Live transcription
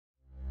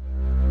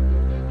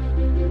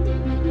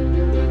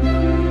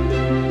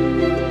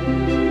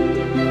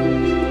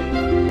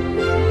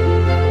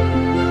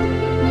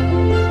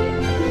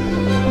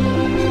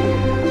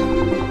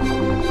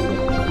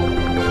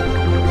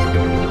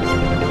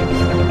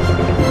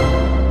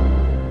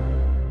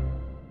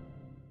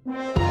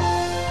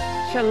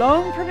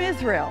Shalom from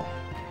Israel.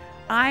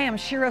 I am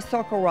Shira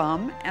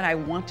and I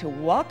want to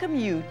welcome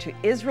you to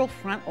Israel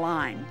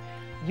Frontline,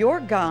 your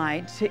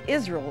guide to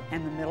Israel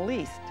and the Middle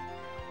East.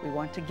 We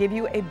want to give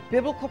you a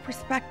biblical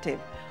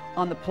perspective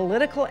on the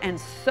political and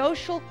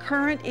social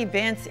current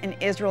events in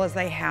Israel as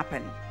they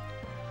happen.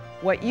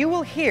 What you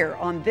will hear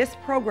on this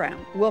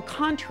program will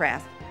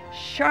contrast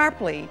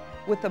sharply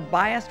with the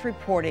biased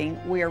reporting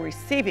we are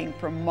receiving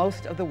from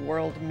most of the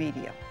world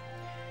media.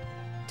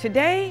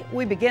 Today,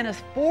 we begin a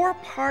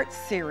four-part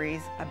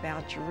series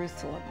about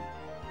Jerusalem.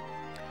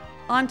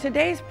 On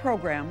today's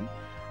program,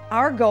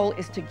 our goal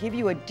is to give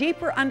you a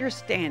deeper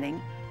understanding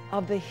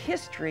of the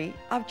history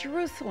of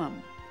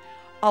Jerusalem,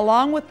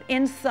 along with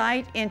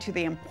insight into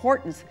the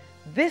importance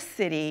this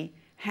city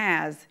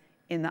has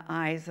in the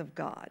eyes of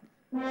God.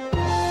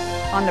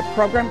 On the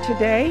program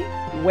today,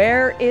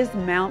 where is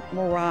Mount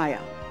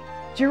Moriah?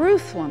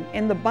 Jerusalem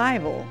in the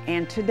Bible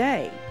and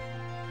today.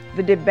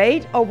 The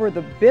debate over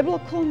the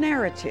biblical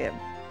narrative,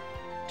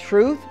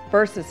 truth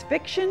versus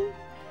fiction.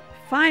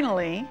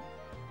 Finally,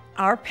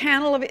 our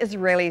panel of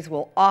Israelis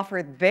will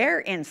offer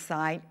their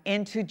insight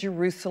into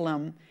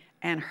Jerusalem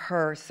and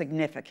her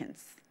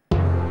significance.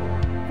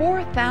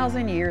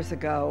 4,000 years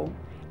ago,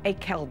 a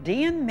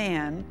Chaldean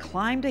man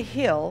climbed a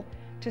hill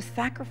to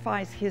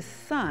sacrifice his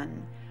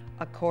son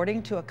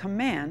according to a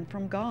command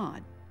from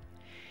God.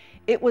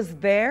 It was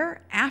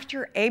there,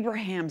 after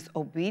Abraham's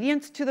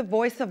obedience to the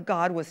voice of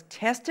God was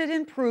tested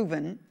and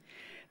proven,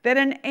 that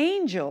an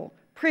angel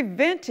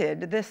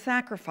prevented the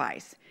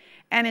sacrifice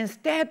and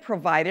instead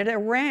provided a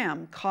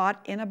ram caught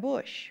in a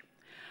bush.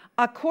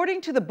 According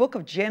to the book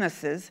of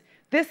Genesis,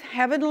 this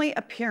heavenly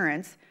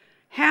appearance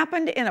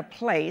happened in a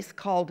place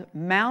called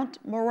Mount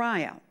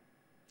Moriah.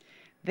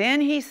 Then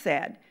he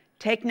said,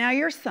 "Take now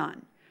your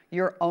son,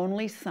 your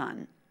only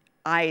son,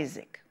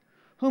 Isaac,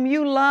 whom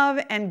you love,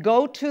 and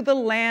go to the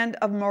land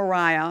of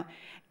Moriah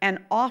and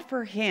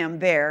offer him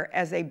there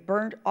as a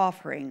burnt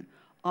offering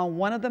on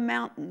one of the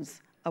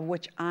mountains of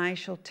which I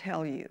shall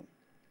tell you."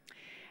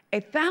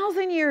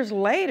 1,000 years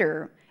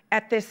later,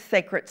 at this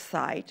sacred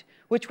site,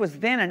 which was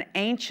then an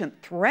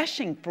ancient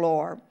threshing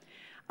floor,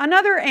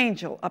 another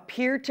angel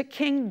appeared to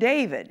King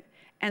David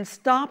and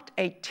stopped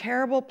a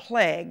terrible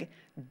plague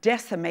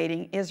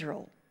decimating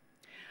Israel.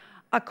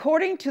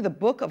 According to the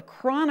book of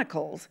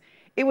Chronicles,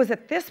 it was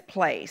at this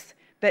place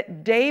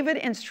that David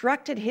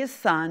instructed his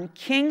son,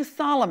 King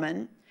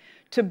Solomon,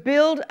 to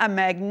build a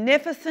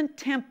magnificent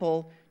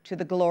temple to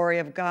the glory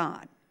of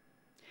God.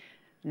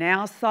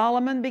 Now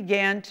Solomon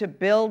began to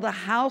build the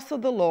house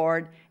of the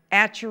Lord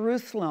at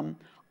Jerusalem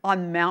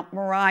on Mount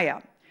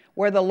Moriah,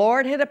 where the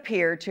Lord had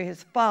appeared to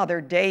his father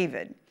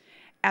David,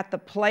 at the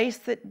place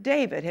that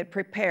David had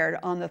prepared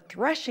on the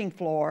threshing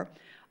floor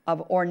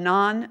of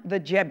Ornan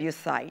the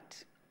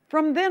Jebusite.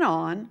 From then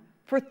on,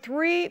 for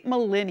 3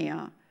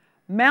 millennia,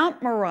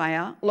 Mount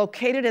Moriah,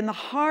 located in the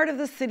heart of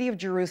the city of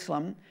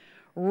Jerusalem,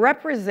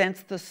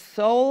 represents the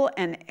soul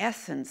and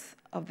essence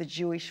of the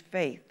Jewish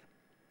faith.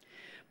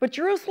 But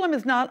Jerusalem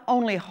is not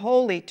only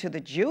holy to the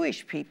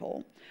Jewish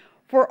people.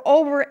 For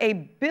over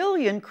 1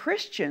 billion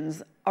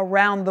Christians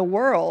around the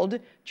world,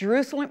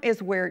 Jerusalem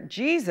is where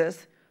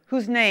Jesus,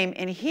 whose name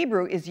in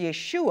Hebrew is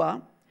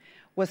Yeshua,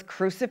 was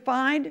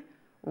crucified,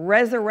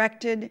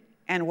 resurrected,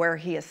 and where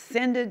he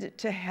ascended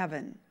to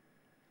heaven.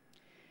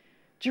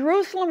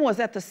 Jerusalem was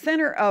at the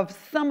center of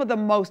some of the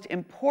most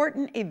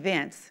important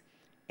events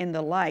in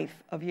the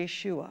life of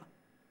Yeshua.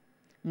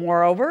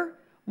 Moreover,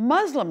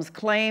 Muslims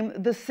claim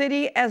the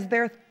city as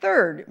their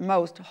 3rd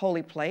most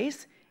holy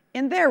place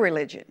in their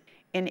religion.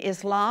 In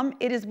Islam,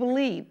 it is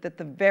believed that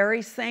the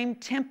very same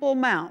Temple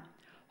Mount,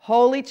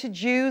 holy to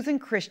Jews and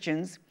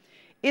Christians,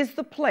 is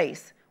the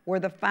place where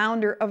the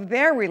founder of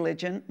their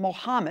religion,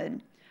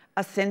 Muhammad,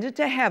 ascended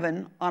to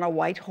heaven on a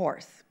white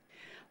horse.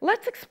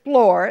 Let's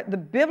explore the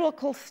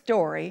biblical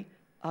story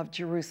of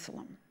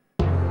Jerusalem.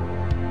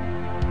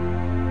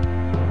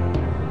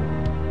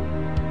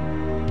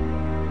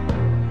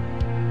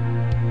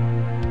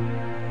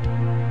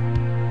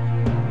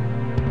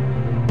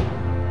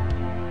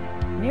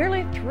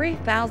 Nearly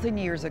 3,000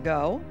 years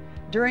ago,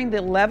 during the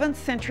 11th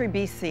century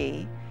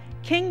BC,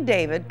 King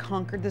David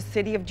conquered the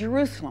city of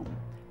Jerusalem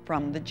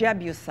from the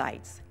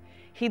Jebusites.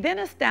 He then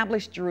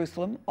established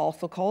Jerusalem,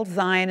 also called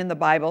Zion in the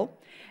Bible,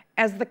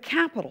 as the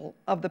capital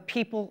of the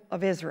people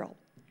of Israel.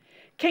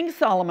 King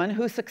Solomon,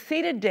 who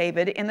succeeded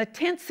David in the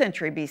 10th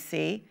century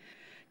BC,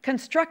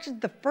 constructed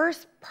the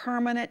first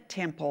permanent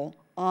temple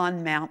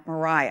on Mount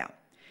Moriah,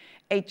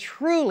 a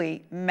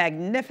truly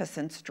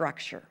magnificent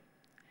structure.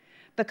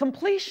 The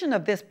completion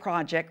of this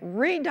project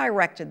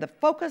redirected the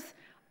focus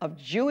of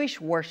Jewish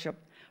worship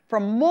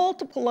from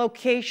multiple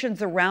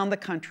locations around the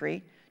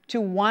country to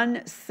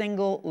one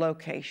single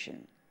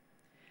location,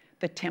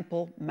 the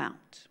Temple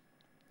Mount.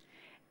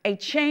 A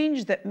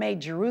change that made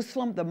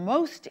Jerusalem the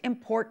most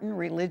important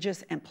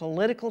religious and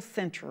political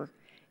center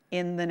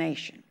in the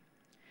nation.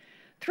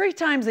 3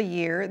 times a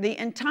year, the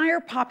entire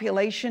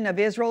population of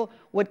Israel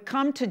would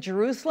come to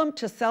Jerusalem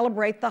to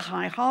celebrate the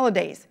high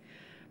holidays: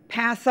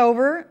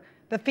 Passover,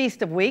 the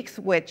Feast of Weeks,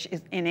 which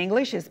is, in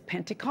English is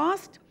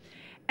Pentecost,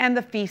 and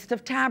the Feast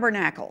of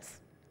Tabernacles.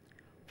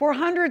 For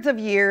hundreds of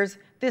years,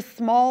 this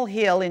small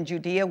hill in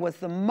Judea was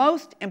the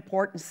most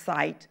important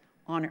site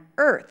on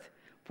earth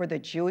for the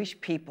Jewish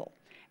people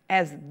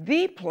as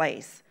the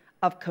place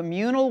of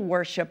communal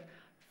worship,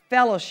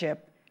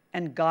 fellowship,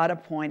 and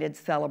God-appointed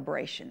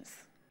celebrations.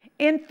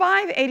 In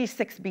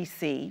 586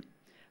 BC,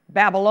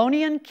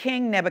 Babylonian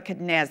King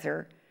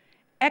Nebuchadnezzar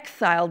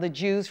exiled the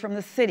Jews from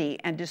the city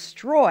and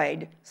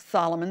destroyed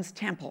Solomon's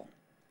temple.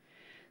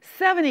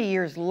 70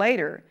 years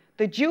later,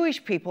 the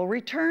Jewish people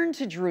returned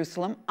to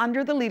Jerusalem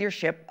under the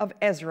leadership of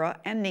Ezra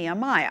and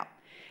Nehemiah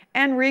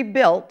and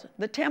rebuilt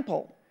the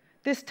temple,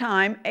 this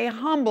time a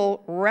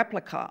humble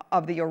replica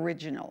of the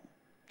original.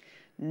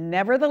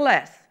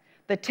 Nevertheless,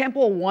 the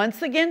temple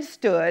once again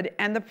stood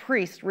and the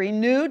priests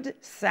renewed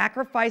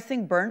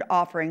sacrificing burnt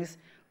offerings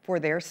for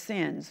their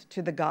sins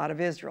to the God of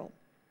Israel.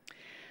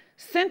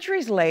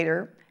 Centuries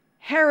later,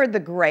 Herod the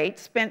Great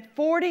spent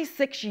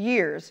 46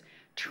 years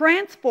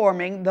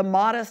transforming the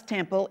modest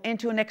temple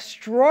into an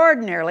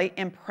extraordinarily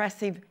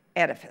impressive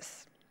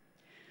edifice.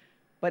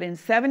 But in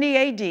 70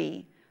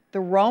 AD, the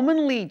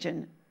Roman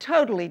legion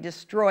totally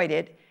destroyed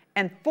it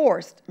and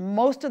forced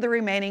most of the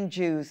remaining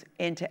Jews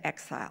into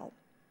exile.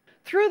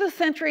 Through the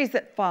centuries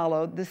that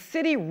followed, the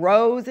city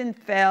rose and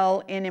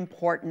fell in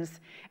importance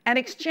and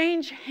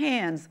exchanged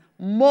hands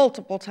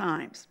multiple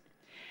times.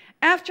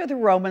 After the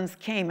Romans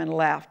came and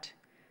left,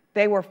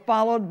 they were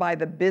followed by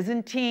the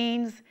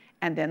Byzantines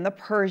and then the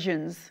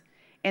Persians.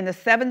 In the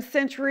 7th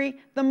century,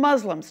 the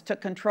Muslims took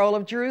control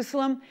of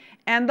Jerusalem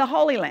and the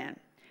Holy Land,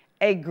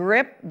 a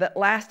grip that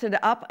lasted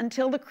up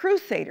until the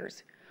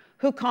Crusaders,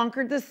 who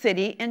conquered the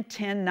city in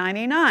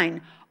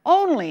 1099,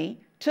 only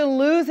to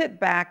lose it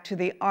back to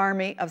the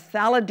army of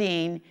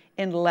Saladin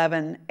in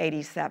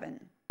 1187.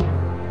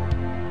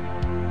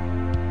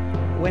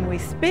 When we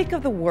speak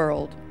of the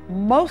world,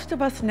 most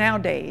of us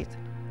nowadays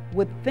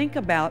would think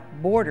about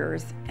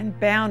borders and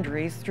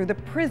boundaries through the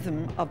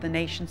prism of the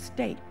nation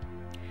state.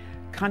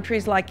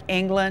 Countries like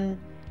England,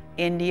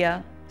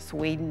 India,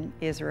 Sweden,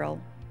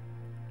 Israel.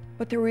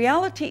 But the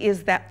reality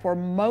is that for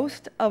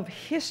most of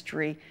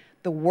history,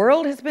 the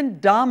world has been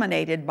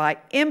dominated by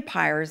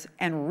empires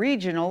and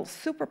regional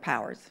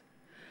superpowers.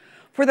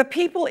 For the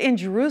people in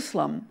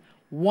Jerusalem,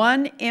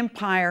 one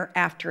empire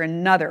after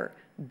another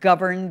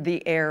governed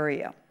the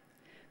area.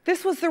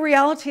 This was the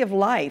reality of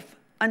life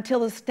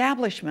until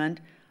establishment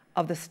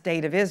of the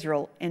State of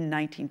Israel in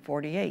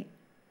 1948.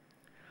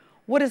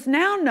 What is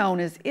now known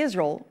as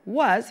Israel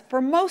was,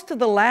 for most of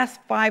the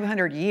last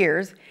 500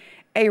 years,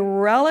 a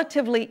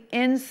relatively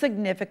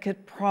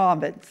insignificant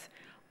province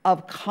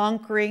of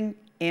conquering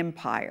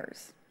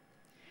empires.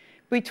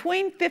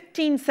 Between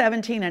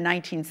 1517 and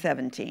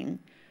 1917,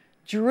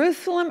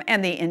 Jerusalem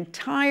and the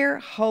entire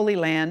Holy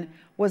Land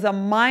was a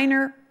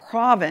minor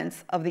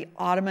province of the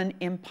Ottoman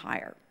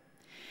Empire.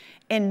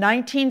 In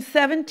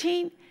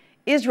 1917,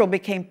 Israel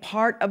became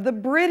part of the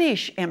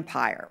British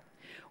Empire,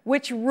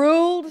 which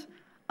ruled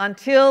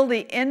until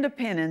the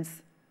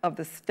independence of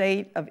the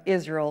State of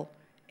Israel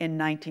in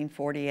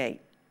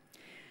 1948.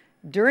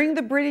 During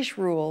the British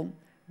rule,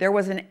 there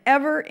was an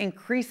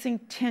ever-increasing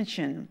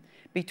tension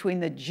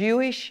between the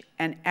Jewish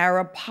and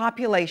Arab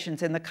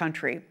populations in the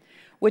country,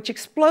 which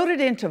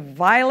exploded into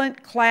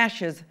violent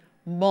clashes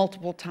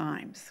multiple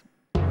times.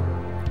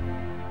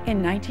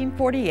 In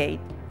 1948,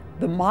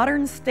 the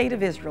modern State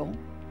of Israel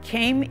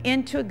came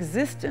into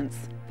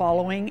existence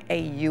following a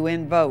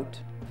UN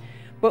vote.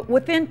 But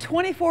within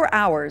 24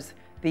 hours,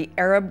 the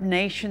Arab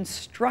nations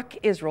struck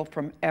Israel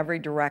from every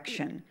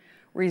direction,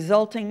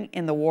 resulting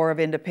in the War of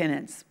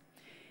Independence.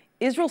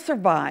 Israel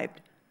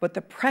survived, but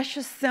the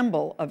precious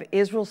symbol of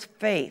Israel's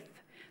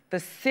faith,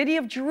 the city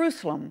of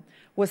Jerusalem,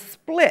 was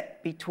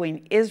split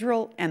between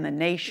Israel and the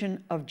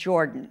nation of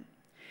Jordan.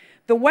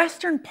 The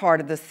western part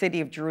of the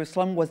city of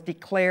Jerusalem was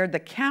declared the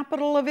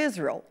capital of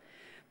Israel,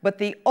 but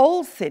the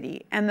Old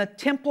City and the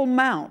Temple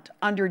Mount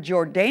under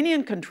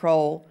Jordanian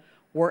control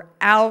were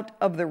out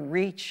of the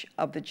reach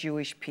of the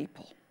Jewish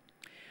people.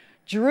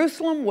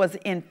 Jerusalem was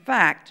in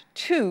fact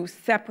two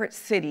separate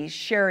cities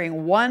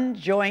sharing one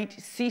joint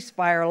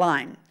ceasefire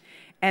line,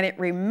 and it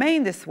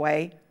remained this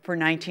way for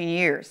 19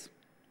 years.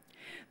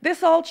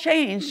 This all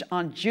changed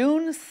on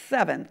June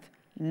 7th,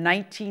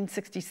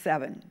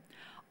 1967.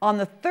 On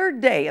the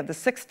third day of the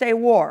Six-Day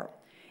War,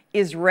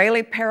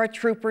 Israeli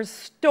paratroopers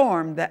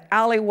stormed the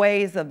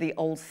alleyways of the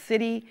Old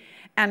City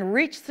and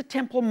reached the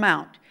Temple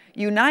Mount,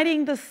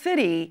 uniting the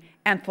city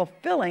and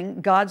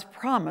fulfilling God's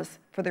promise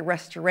for the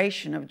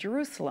restoration of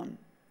Jerusalem.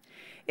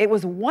 It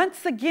was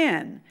once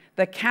again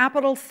the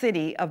capital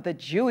city of the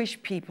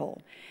Jewish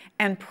people,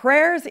 and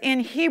prayers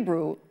in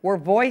Hebrew were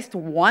voiced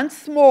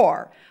once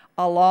more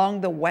along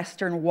the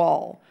Western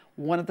Wall,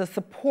 one of the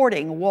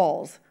supporting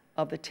walls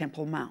of the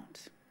Temple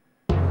Mount.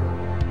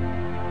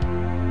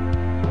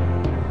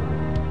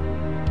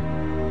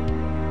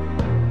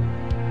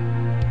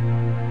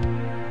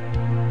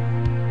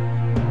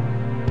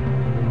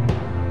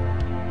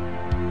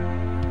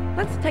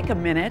 Let's take a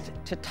minute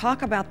to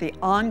talk about the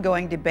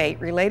ongoing debate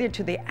related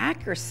to the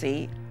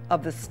accuracy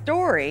of the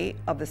story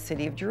of the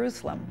city of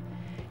Jerusalem,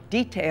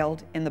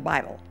 detailed in the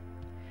Bible.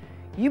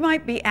 You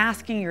might be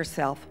asking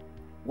yourself,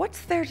 what's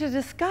there to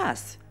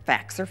discuss?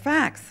 Facts are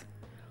facts.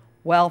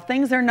 Well,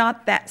 things are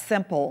not that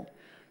simple.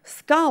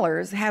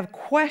 Scholars have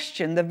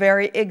questioned the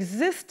very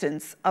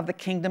existence of the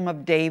kingdom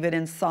of David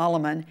and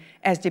Solomon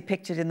as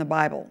depicted in the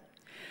Bible.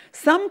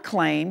 Some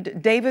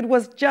claimed David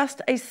was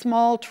just a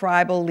small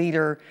tribal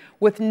leader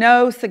with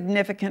no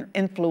significant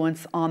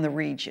influence on the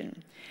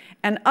region.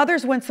 And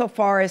others went so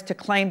far as to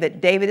claim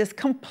that David is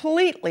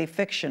completely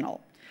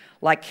fictional,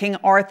 like King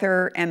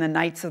Arthur and the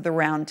Knights of the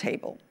Round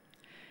Table.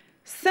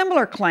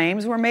 Similar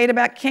claims were made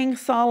about King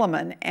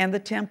Solomon and the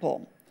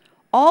temple.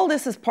 All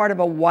this is part of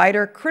a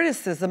wider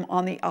criticism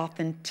on the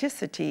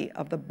authenticity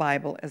of the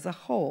Bible as a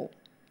whole.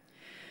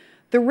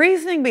 The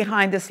reasoning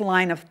behind this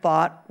line of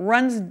thought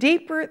runs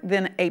deeper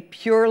than a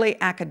purely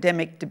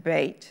academic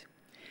debate.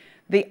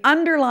 The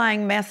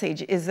underlying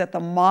message is that the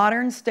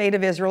modern state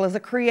of Israel is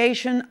a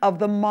creation of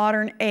the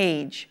modern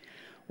age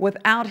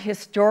without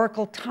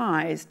historical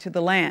ties to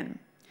the land.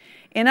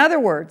 In other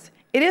words,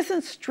 it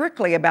isn't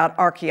strictly about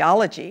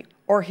archaeology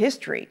or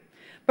history,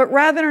 but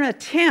rather an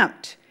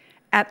attempt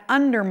at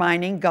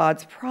undermining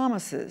God's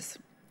promises.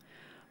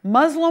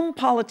 Muslim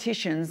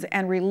politicians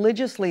and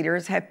religious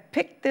leaders have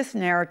picked this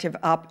narrative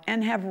up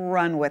and have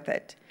run with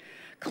it,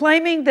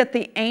 claiming that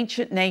the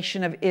ancient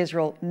nation of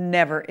Israel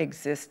never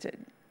existed.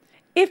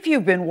 If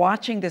you've been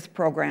watching this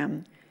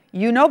program,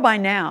 you know by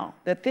now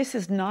that this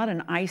is not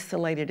an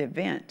isolated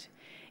event.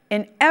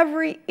 In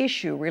every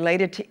issue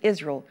related to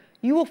Israel,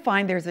 you will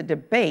find there's a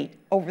debate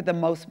over the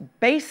most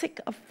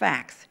basic of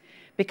facts,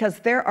 because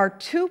there are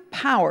two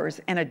powers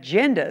and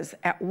agendas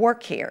at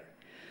work here.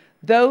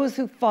 Those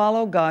who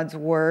follow God's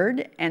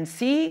word and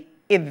see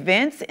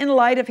events in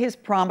light of his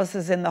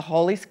promises in the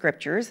Holy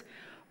Scriptures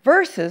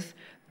versus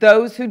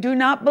those who do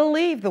not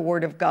believe the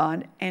word of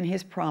God and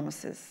his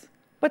promises.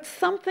 But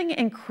something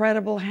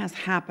incredible has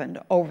happened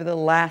over the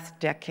last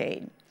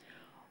decade.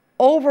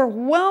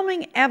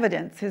 Overwhelming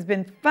evidence has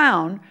been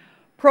found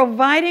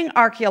providing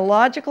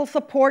archaeological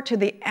support to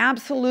the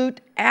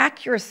absolute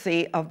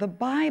accuracy of the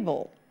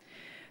Bible.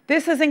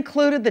 This has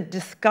included the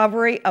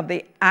discovery of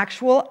the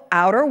actual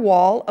outer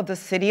wall of the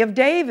city of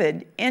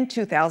David in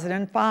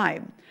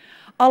 2005,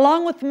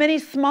 along with many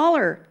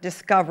smaller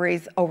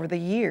discoveries over the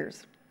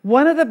years.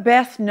 One of the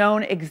best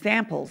known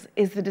examples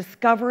is the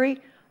discovery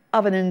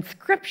of an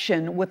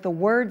inscription with the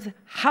words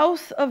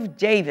House of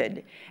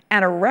David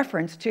and a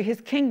reference to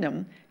his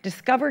kingdom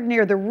discovered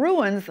near the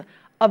ruins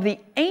of the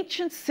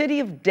ancient city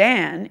of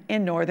Dan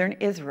in northern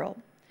Israel.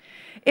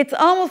 It's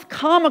almost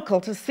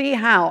comical to see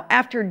how,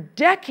 after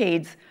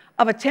decades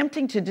of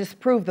attempting to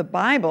disprove the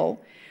Bible,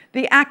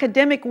 the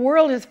academic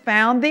world has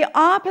found the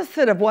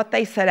opposite of what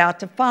they set out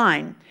to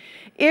find: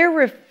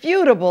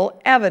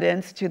 irrefutable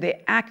evidence to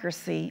the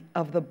accuracy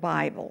of the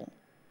Bible.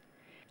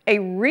 A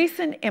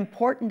recent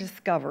important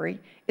discovery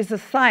is the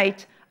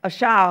site of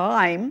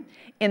Shira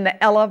in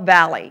the Elah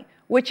Valley,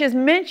 which is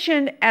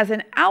mentioned as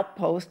an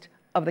outpost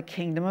of the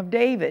Kingdom of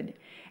David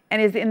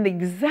and is in the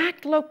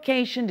exact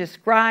location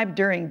described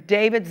during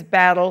David's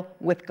battle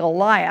with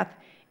Goliath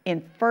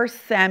in 1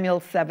 Samuel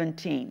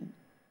 17.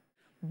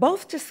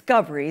 Both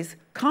discoveries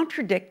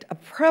contradict a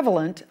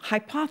prevalent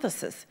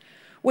hypothesis,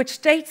 which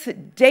states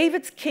that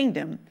David's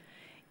kingdom,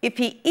 if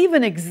he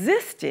even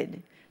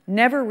existed,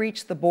 never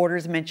reached the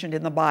borders mentioned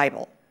in the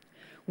Bible.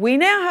 We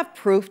now have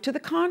proof to the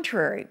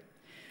contrary.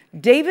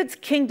 David's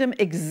kingdom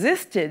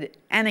existed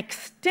and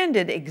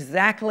extended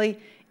exactly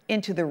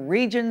into the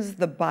regions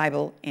the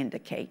Bible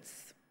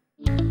indicates.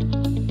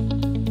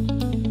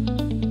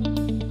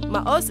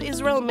 Maoz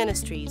Israel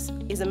Ministries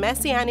is a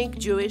Messianic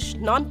Jewish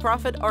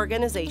nonprofit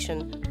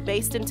organization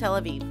based in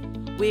Tel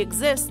Aviv. We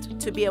exist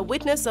to be a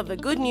witness of the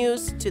good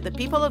news to the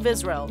people of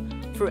Israel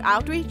through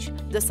outreach,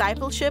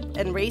 discipleship,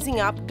 and raising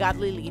up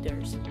godly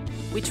leaders.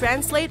 We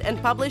translate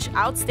and publish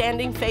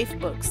outstanding faith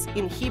books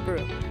in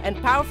Hebrew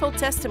and powerful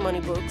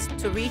testimony books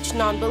to reach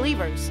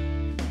non-believers.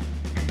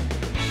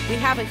 We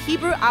have a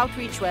Hebrew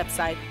outreach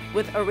website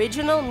with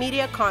original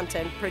media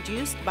content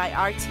produced by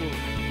our team.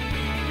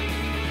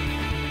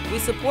 We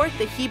support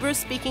the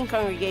Hebrew-speaking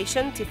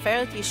congregation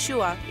Tiferet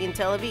Yeshua in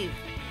Tel Aviv.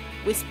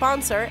 We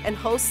sponsor and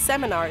host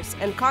seminars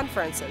and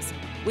conferences.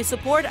 We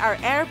support our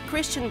Arab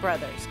Christian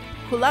brothers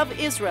who love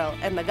Israel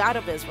and the God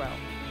of Israel.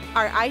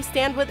 Our I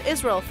Stand With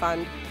Israel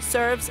Fund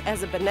serves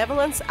as a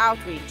benevolence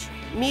outreach,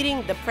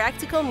 meeting the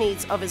practical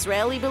needs of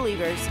Israeli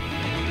believers.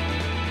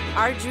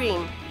 Our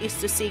dream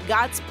is to see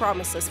God's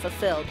promises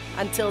fulfilled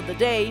until the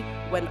day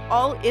when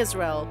all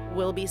Israel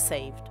will be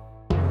saved.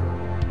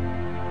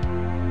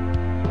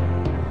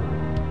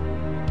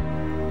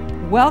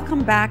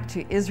 Welcome back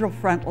to Israel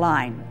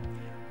Frontline.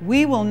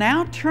 We will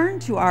now turn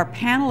to our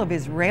panel of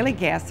Israeli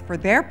guests for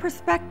their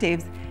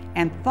perspectives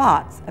and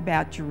thoughts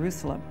about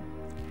Jerusalem.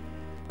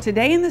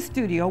 Today in the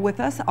studio with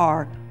us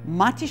are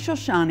Mati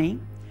Shoshani,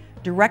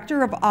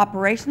 Director of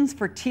Operations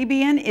for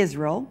TBN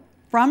Israel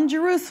from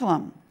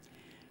Jerusalem,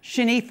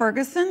 Shani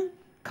Ferguson,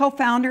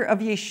 co-founder of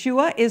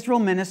Yeshua Israel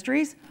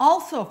Ministries,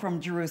 also from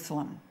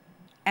Jerusalem,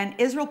 and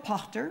Israel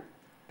Pochtar,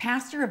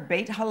 pastor of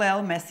Beit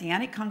Hallel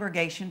Messianic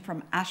Congregation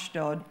from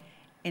Ashdod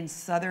in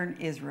southern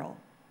Israel.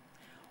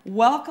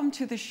 Welcome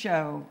to the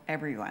show,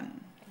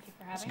 everyone. Thank you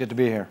for having us. It's good to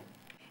be here.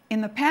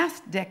 In the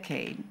past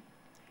decade,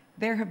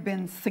 there have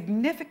been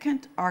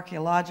significant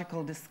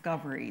archaeological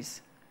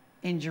discoveries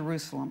in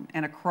Jerusalem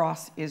and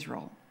across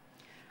Israel.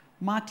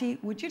 Mati,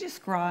 would you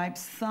describe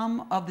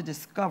some of the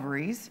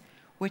discoveries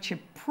which have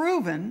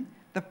proven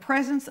the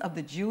presence of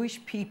the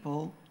Jewish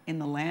people in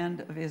the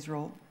land of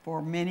Israel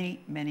for many,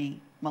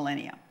 many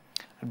millennia?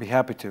 I'd be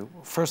happy to.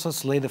 First,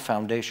 let's lay the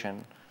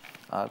foundation,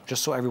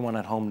 just so everyone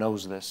at home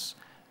knows this.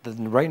 That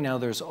right now,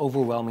 there's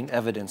overwhelming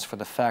evidence for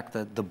the fact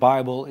that the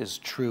Bible is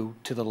true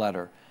to the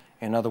letter.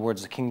 In other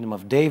words, the kingdom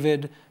of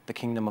David, the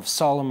kingdom of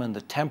Solomon,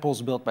 the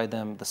temples built by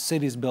them, the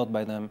cities built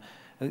by them,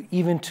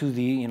 even to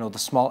the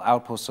small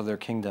outposts of their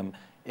kingdom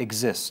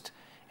exist.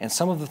 And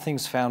some of the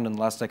things found in the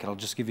last decade, I'll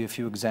just give you a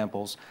few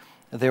examples.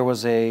 There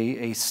was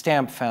a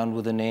stamp found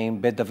with the name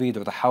Bet David,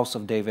 or the House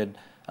of David,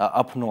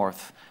 up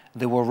north.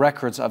 There were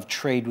records of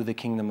trade with the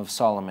kingdom of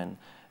Solomon.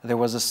 There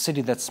was a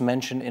city that's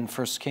mentioned in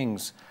 1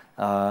 Kings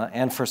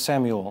and 1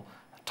 Samuel,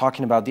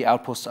 talking about the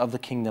outposts of the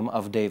kingdom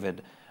of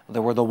David.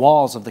 There were the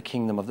walls of the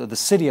kingdom of the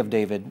city of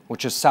David,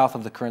 which is south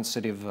of the current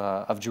city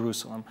of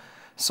Jerusalem.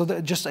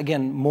 So just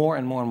again, more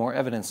and more and more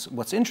evidence.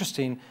 What's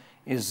interesting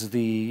is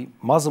the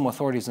Muslim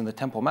authorities in the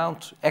Temple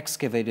Mount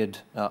excavated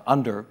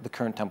under the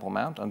current Temple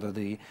Mount, under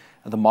the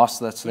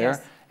mosque that's there.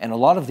 Yes. And a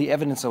lot of the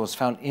evidence that was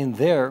found in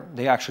there,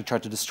 they actually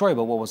tried to destroy.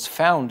 But what was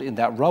found in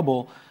that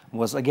rubble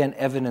was, again,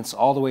 evidence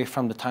all the way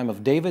from the time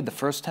of David, the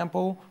first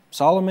temple,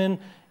 Solomon,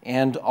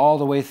 and all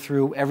the way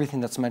through everything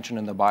that's mentioned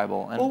in the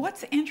Bible. And well,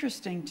 what's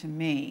interesting to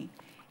me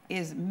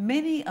is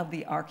many of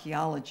the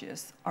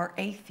archaeologists are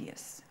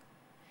atheists.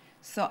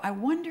 So I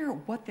wonder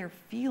what their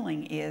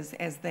feeling is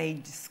as they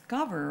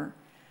discover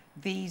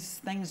these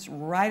things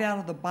right out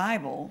of the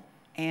Bible,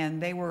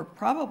 and they were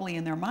probably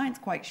in their minds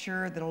quite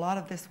sure that a lot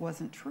of this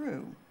wasn't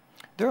true.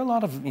 There are a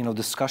lot of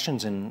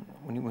discussions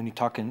when you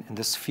talk in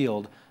this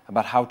field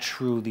about how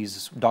true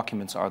these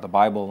documents are, the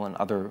Bible and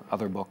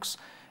other books.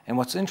 And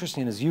what's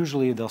interesting is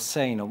usually they'll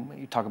say,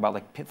 you talk about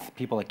like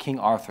people like King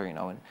Arthur,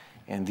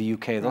 in the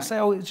UK, they'll say,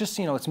 oh, it's just,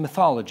 it's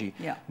mythology.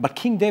 Yeah. But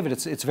King David,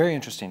 it's very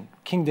interesting.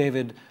 King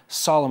David,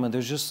 Solomon,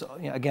 there's just,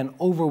 again,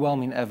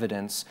 overwhelming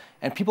evidence.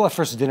 And people at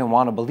first didn't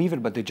want to believe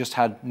it, but they just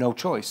had no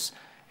choice.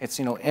 It's,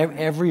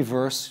 every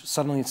verse,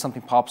 suddenly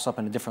something pops up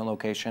in a different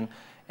location.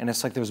 And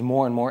it's like there's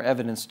more and more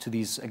evidence to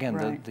these, again,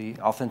 right. the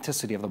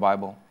authenticity of the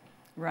Bible.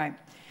 Right.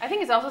 I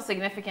think it's also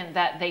significant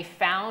that they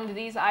found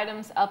these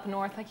items up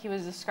north like he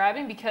was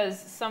describing, because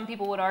some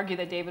people would argue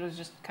that David was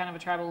just kind of a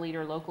tribal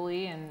leader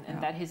locally, and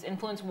that his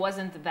influence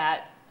wasn't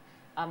that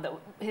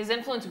his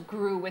influence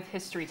grew with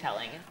history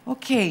telling.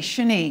 Okay,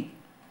 Shani,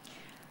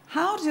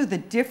 how do the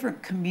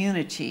different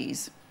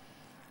communities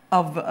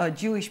of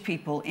Jewish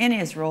people in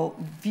Israel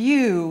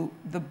view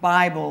the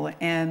Bible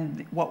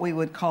and what we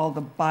would call the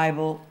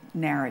Bible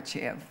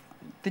narrative?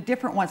 The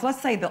different ones,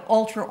 let's say the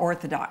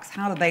ultra-Orthodox,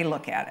 how do they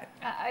look at it?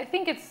 I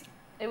think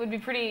it would be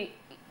pretty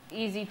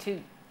easy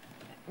to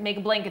make a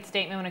blanket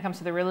statement when it comes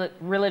to the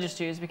religious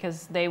Jews,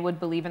 because they would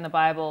believe in the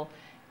Bible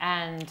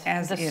and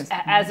as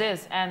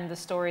is, and the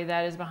story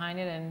that is behind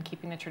it, and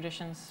keeping the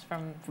traditions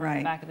from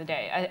right. back in the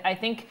day. I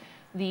think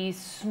the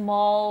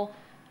small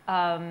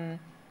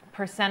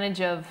percentage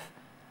of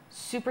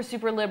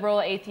super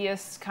liberal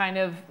atheists kind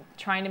of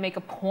trying to make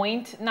a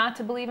point not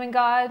to believe in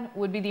God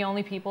would be the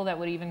only people that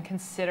would even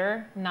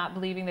consider not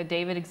believing that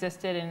David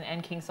existed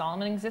and King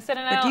Solomon existed.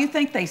 And but do you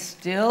think they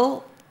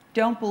still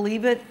don't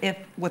believe it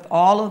with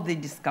all of the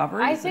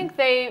discoveries? I think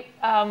they,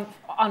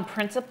 on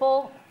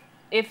principle,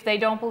 if they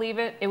don't believe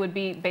it, it would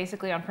be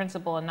basically on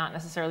principle and not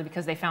necessarily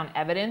because they found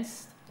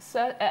evidence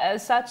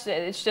as such.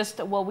 It's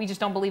just, well, we just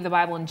don't believe the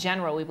Bible in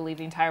general. We believe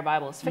the entire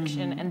Bible is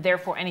fiction, and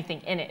therefore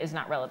anything in it is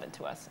not relevant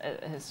to us,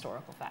 a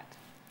historical fact.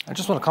 I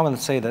just want to comment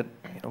and say that,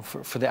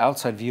 for the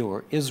outside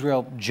viewer,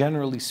 Israel,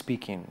 generally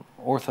speaking,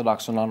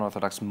 Orthodox or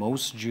non-Orthodox,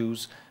 most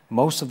Jews,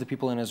 most of the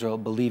people in Israel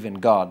believe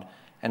in God.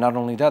 And not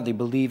only that, they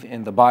believe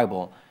in the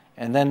Bible.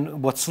 And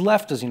then what's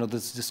left is,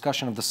 this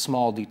discussion of the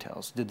small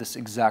details. Did this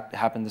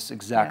happen this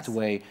exact yes.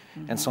 way,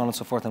 and so on and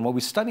so forth. And what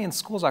we study in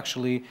schools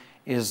actually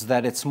is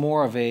that it's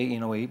more of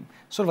a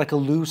sort of like a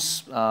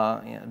loose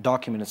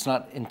document. It's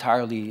not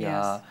entirely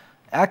yes.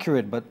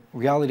 accurate, but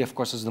reality, of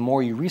course, is the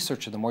more you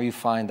research it, the more you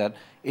find that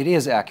it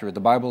is accurate. The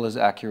Bible is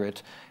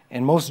accurate.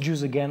 And most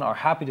Jews, again, are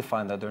happy to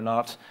find that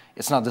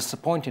it's not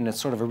disappointing. It's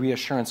sort of a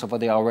reassurance of what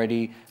they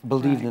already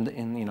believed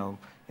right.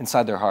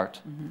 inside their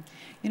heart.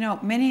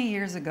 Mm-hmm. Many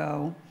years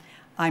ago,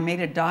 I made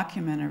a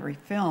documentary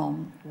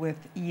film with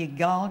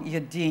Yigal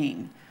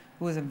Yadin,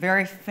 who was a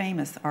very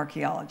famous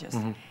archaeologist.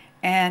 Mm-hmm.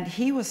 And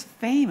he was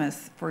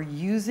famous for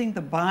using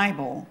the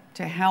Bible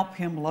to help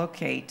him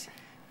locate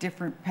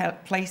different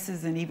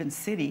places and even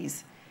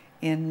cities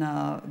in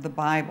the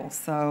Bible.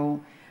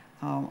 So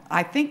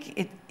I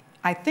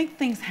think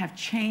things have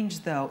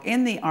changed, though,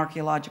 in the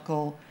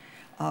archaeological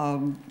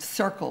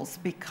circles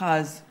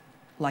because,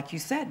 like you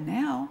said,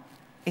 now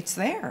it's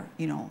there.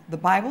 You know, the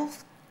Bible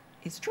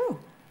is true.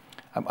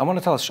 I want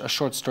to tell a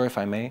short story, if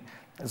I may.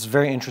 It's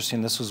very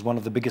interesting. This was one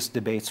of the biggest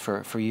debates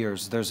for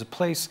years. There's a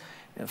place,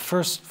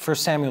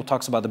 First Samuel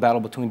talks about the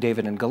battle between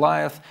David and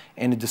Goliath,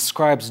 and it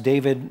describes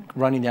David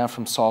running down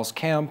from Saul's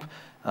camp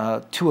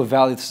to a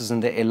valley. This is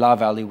in the Elah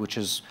Valley, which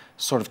is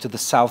sort of to the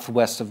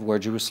southwest of where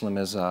Jerusalem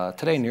is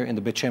today, near in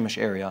the Beit Shemesh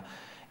area.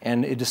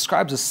 And it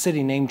describes a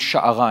city named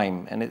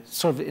Sha'araim, and it's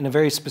sort of in a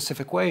very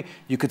specific way.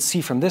 You could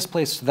see from this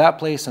place to that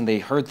place, and they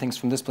heard things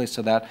from this place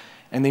to that,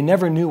 and they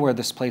never knew where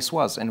this place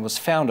was, and it was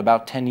found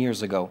about 10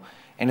 years ago.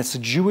 And it's a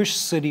Jewish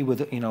city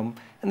with, you know,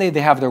 and they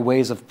have their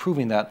ways of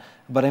proving that,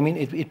 but I mean,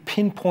 it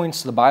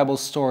pinpoints the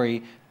Bible's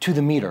story to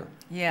the meter.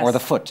 Yes. Or the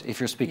foot, if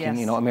you're speaking, Yes.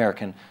 you know,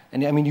 American.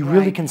 And I mean, you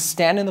really can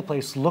stand in the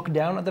place, look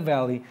down at the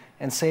valley,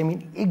 and say, I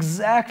mean,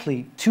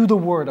 exactly to the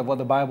word of what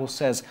the Bible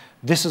says,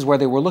 this is where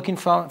they were looking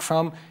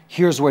from,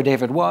 here's where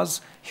David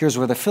was, here's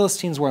where the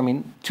Philistines were, I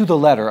mean, to the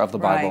letter of the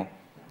Bible.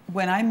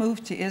 When I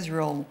moved to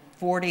Israel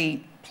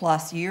 40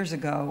 plus years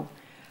ago,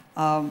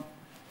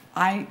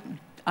 I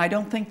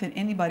don't think that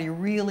anybody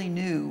really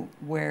knew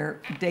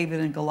where David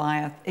and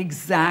Goliath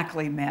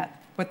exactly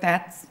met, but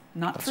that's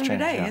not true changed,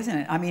 today, yeah. isn't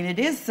it? I mean, it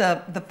is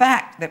the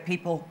fact that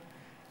people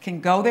can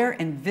go there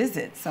and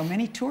visit. So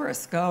many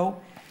tourists go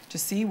to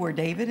see where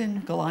David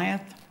and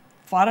Goliath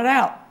fought it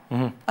out.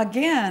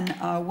 Again,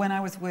 when I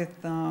was with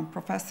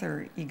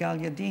Professor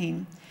Yigal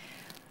Yadin,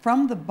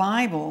 from the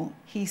Bible,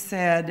 he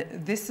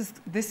said, this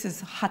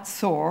is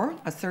Hatzor,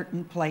 a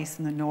certain place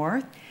in the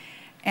north.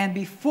 And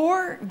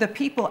before the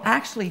people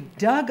actually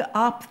dug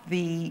up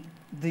the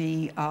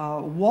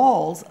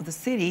walls of the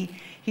city,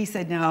 he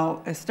said,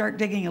 now start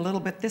digging a little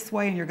bit this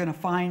way and you're going to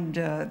find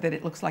that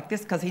it looks like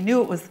this, because he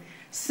knew it was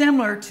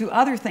similar to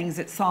other things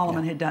that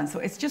Solomon had done. So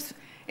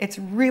it's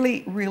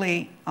really,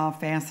 really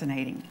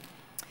fascinating.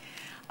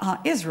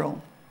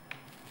 Israel,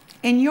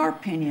 in your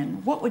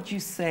opinion, what would you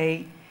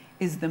say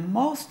is the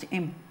most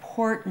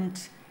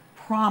important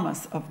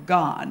promise of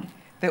God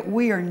that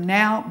we are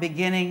now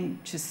beginning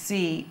to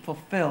see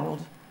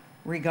fulfilled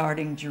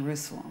regarding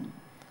Jerusalem?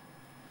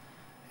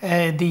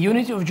 The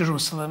unity of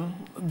Jerusalem,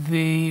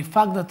 the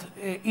fact that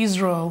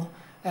Israel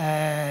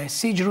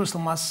see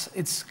Jerusalem as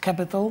its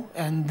capital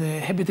and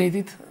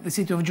habitated the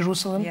city of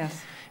Jerusalem.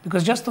 Yes.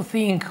 Because just to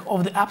think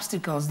of the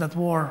obstacles that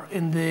were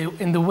in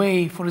the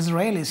way for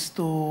Israelis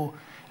to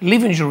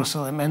live in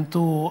Jerusalem and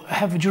to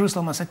have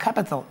Jerusalem as a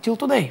capital, till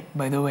today,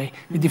 by the way,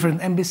 with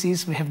different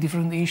embassies, we have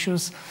different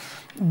issues.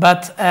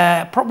 But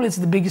probably it's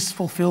the biggest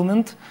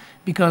fulfillment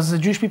because the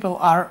Jewish people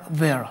are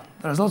there.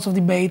 There's lots of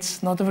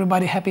debates, not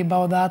everybody happy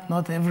about that,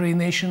 not every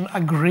nation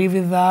agree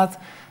with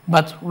that,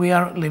 but we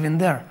are living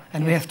there.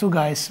 And we have two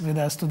guys with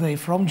us today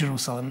from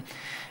Jerusalem.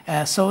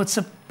 So it's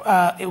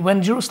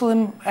when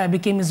Jerusalem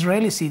became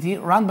Israeli city,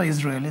 run by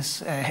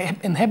Israelis,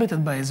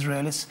 inhabited by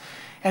Israelis,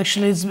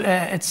 actually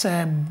it's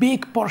a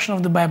big portion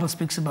of the Bible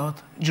speaks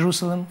about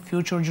Jerusalem,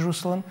 future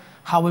Jerusalem,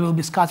 how we will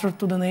be scattered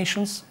to the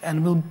nations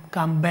and we'll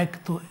come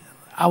back to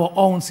our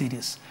own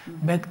cities,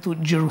 back to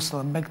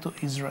Jerusalem, back to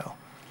Israel.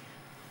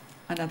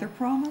 Another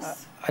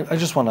promise? I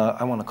just want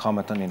to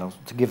comment on, you know,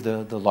 to give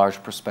the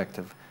large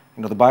perspective.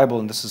 You know, the Bible,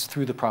 and this is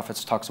through the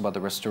prophets, talks about the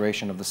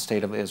restoration of the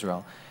state of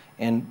Israel.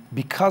 And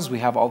because we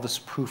have all this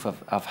proof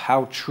of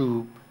how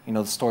true, you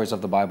know, the stories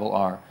of the Bible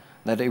are,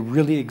 that it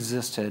really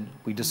existed,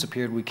 we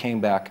disappeared, we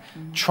came back,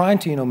 trying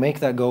to, you know,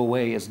 make that go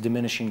away is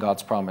diminishing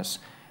God's promise.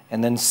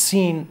 And then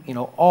seeing, you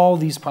know, all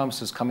these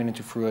promises coming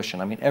into fruition.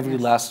 I mean, every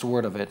last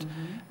word of it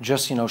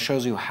just, you know,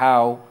 shows you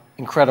how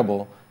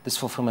incredible this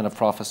fulfillment of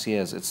prophecy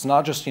is. It's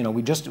not just, you know,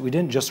 we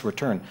didn't just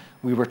return.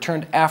 We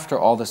returned after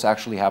all this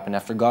actually happened.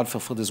 After God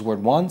fulfilled his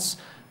word once,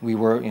 we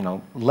were, you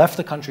know, left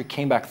the country,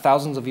 came back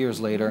thousands of years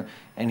later,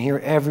 and here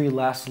every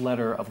last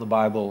letter of the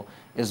Bible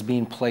is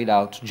being played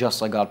out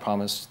just like God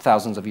promised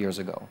thousands of years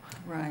ago.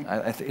 Right.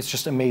 It's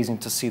just amazing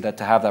to see that,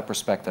 to have that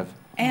perspective.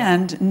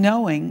 And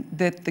knowing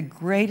that the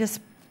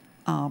greatest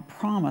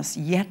promise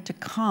yet to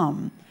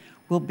come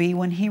will be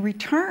when he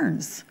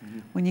returns,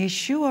 when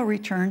Yeshua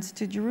returns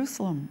to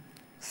Jerusalem.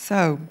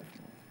 So,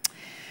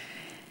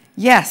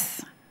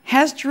 yes,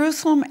 has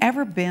Jerusalem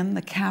ever been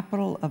the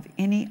capital of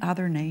any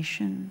other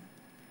nation?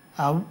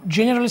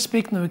 Generally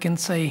speaking, we can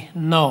say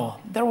no.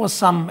 There was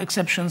some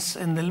exceptions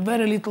in the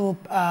very little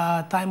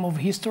time of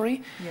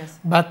history,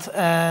 but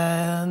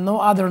no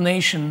other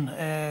nation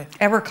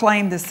ever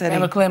claimed the city,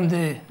 ever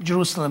claimed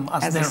Jerusalem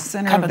as their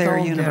center capital, of their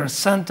universe, their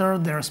center,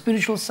 their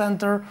spiritual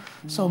center.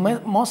 So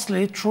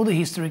mostly through the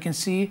history, you can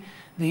see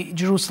the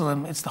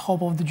Jerusalem. It's the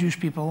hope of the Jewish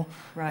people.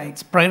 Right.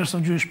 It's prayers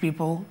of Jewish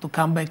people to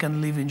come back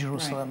and live in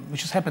Jerusalem,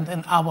 which has happened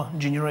in our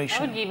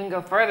generation. I would even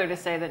go further to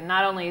say that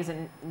not only is it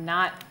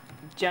not,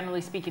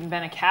 generally speaking,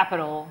 been a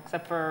capital,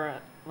 except for,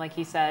 like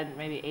he said,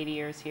 maybe 80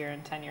 years here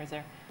and 10 years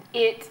there,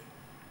 it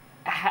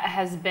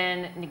has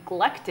been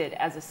neglected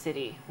as a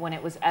city when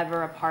it was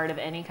ever a part of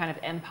any kind of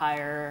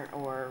empire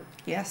or,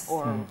 you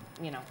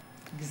know.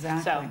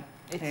 Exactly. So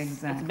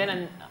it's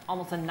been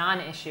almost a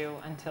non-issue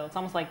until it's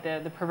almost like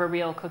the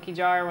proverbial cookie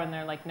jar when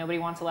they're like nobody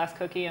wants the last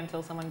cookie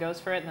until someone goes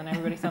for it and then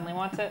everybody suddenly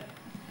wants it.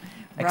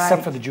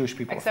 Except for the Jewish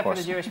people, of course. Except for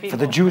the Jewish people.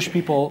 For the Jewish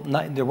people,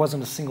 there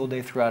wasn't a single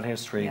day throughout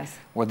history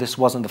where this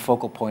wasn't the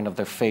focal point of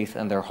their faith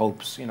and their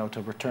hopes, you know,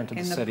 to return to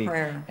the city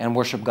and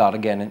worship God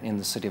again in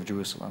the city of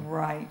Jerusalem.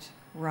 Right,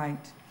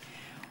 right.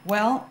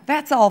 Well,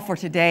 that's all for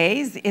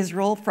today's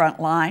Israel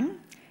Frontline.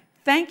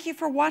 Thank you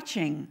for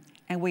watching,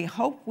 and we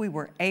hope we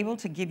were able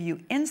to give you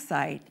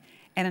insight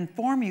and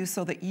inform you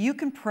so that you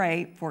can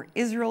pray for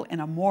Israel in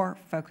a more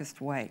focused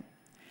way.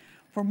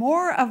 For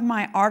more of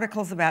my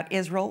articles about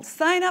Israel,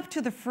 sign up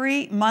to the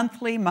free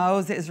monthly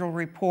Maoz Israel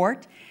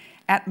report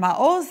at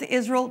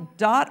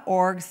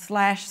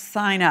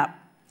maozisrael.org/sign-up.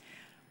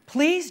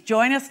 Please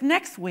join us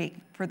next week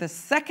for the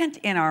second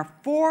in our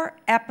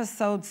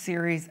 4-episode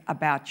series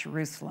about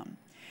Jerusalem.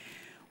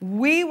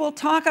 We will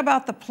talk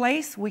about the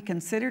place we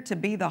consider to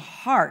be the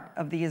heart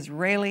of the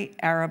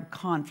Israeli-Arab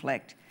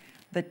conflict,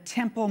 the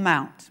Temple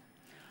Mount.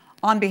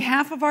 On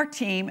behalf of our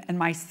team and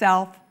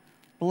myself,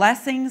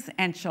 blessings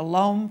and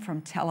shalom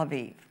from Tel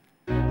Aviv.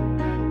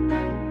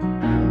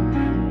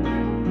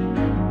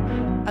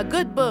 A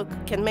good book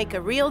can make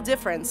a real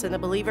difference in a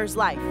believer's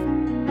life.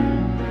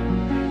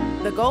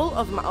 The goal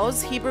of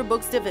Maoz Hebrew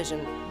Books Division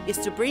is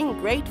to bring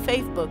great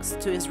faith books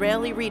to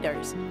Israeli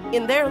readers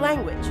in their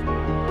language.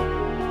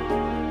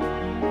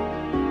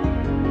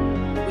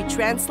 We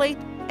translate,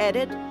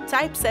 edit,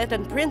 typeset,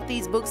 and print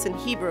these books in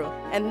Hebrew,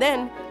 and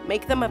then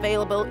make them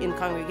available in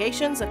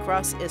congregations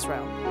across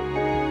Israel.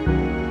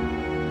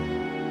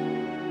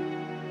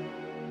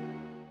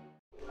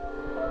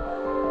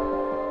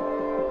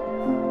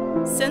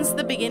 Since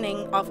the beginning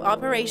of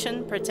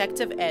Operation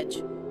Protective Edge,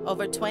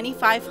 over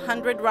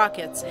 2,500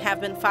 rockets have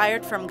been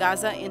fired from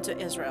Gaza into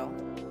Israel.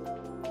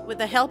 With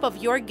the help of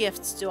your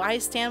gifts to I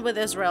Stand With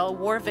Israel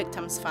War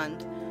Victims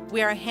Fund,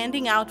 we are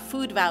handing out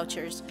food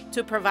vouchers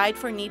to provide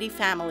for needy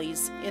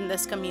families in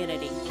this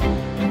community.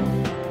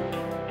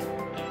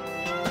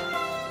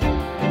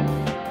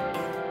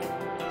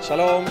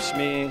 שלום,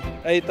 שמי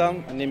איתן,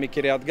 אני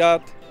מקריית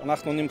גת.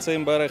 אנחנו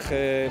נמצאים בערך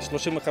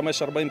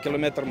 35-40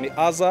 קילומטר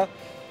מעזה,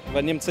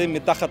 ונמצאים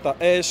מתחת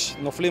האש,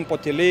 נופלים פה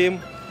טילים,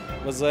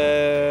 וזה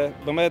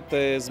באמת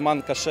זמן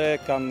קשה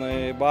כאן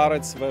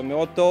בארץ,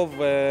 ומאוד טוב,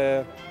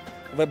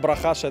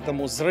 וברכה שאתם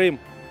עוזרים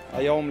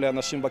היום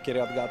לאנשים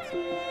בקריית גת.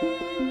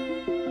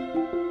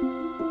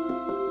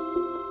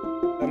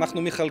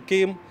 אנחנו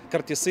מחלקים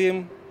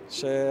כרטיסים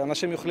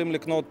שאנשים יכולים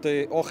לקנות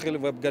אוכל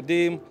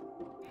ובגדים.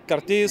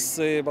 כרטיס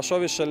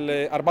בשווי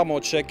של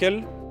 400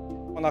 שקל.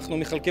 אנחנו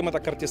מחלקים את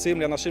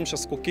הכרטיסים לאנשים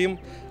שזקוקים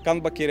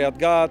כאן בקריית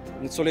גת,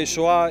 ניצולי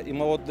שואה,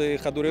 אימהות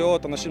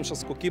חד-הוריות, אנשים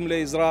שזקוקים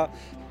לעזרה,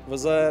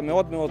 וזה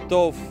מאוד מאוד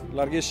טוב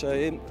להרגיש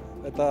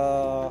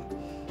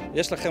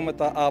יש לכם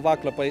את האהבה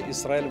כלפי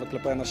ישראל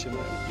וכלפי האנשים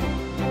האלה.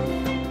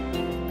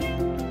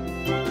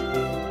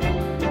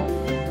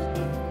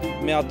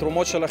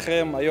 מהתרומות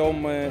שלכם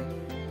היום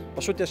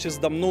פשוט יש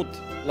הזדמנות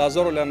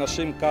לעזור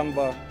לאנשים כאן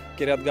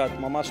בקריית גת.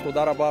 ממש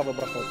תודה רבה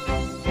וברכות.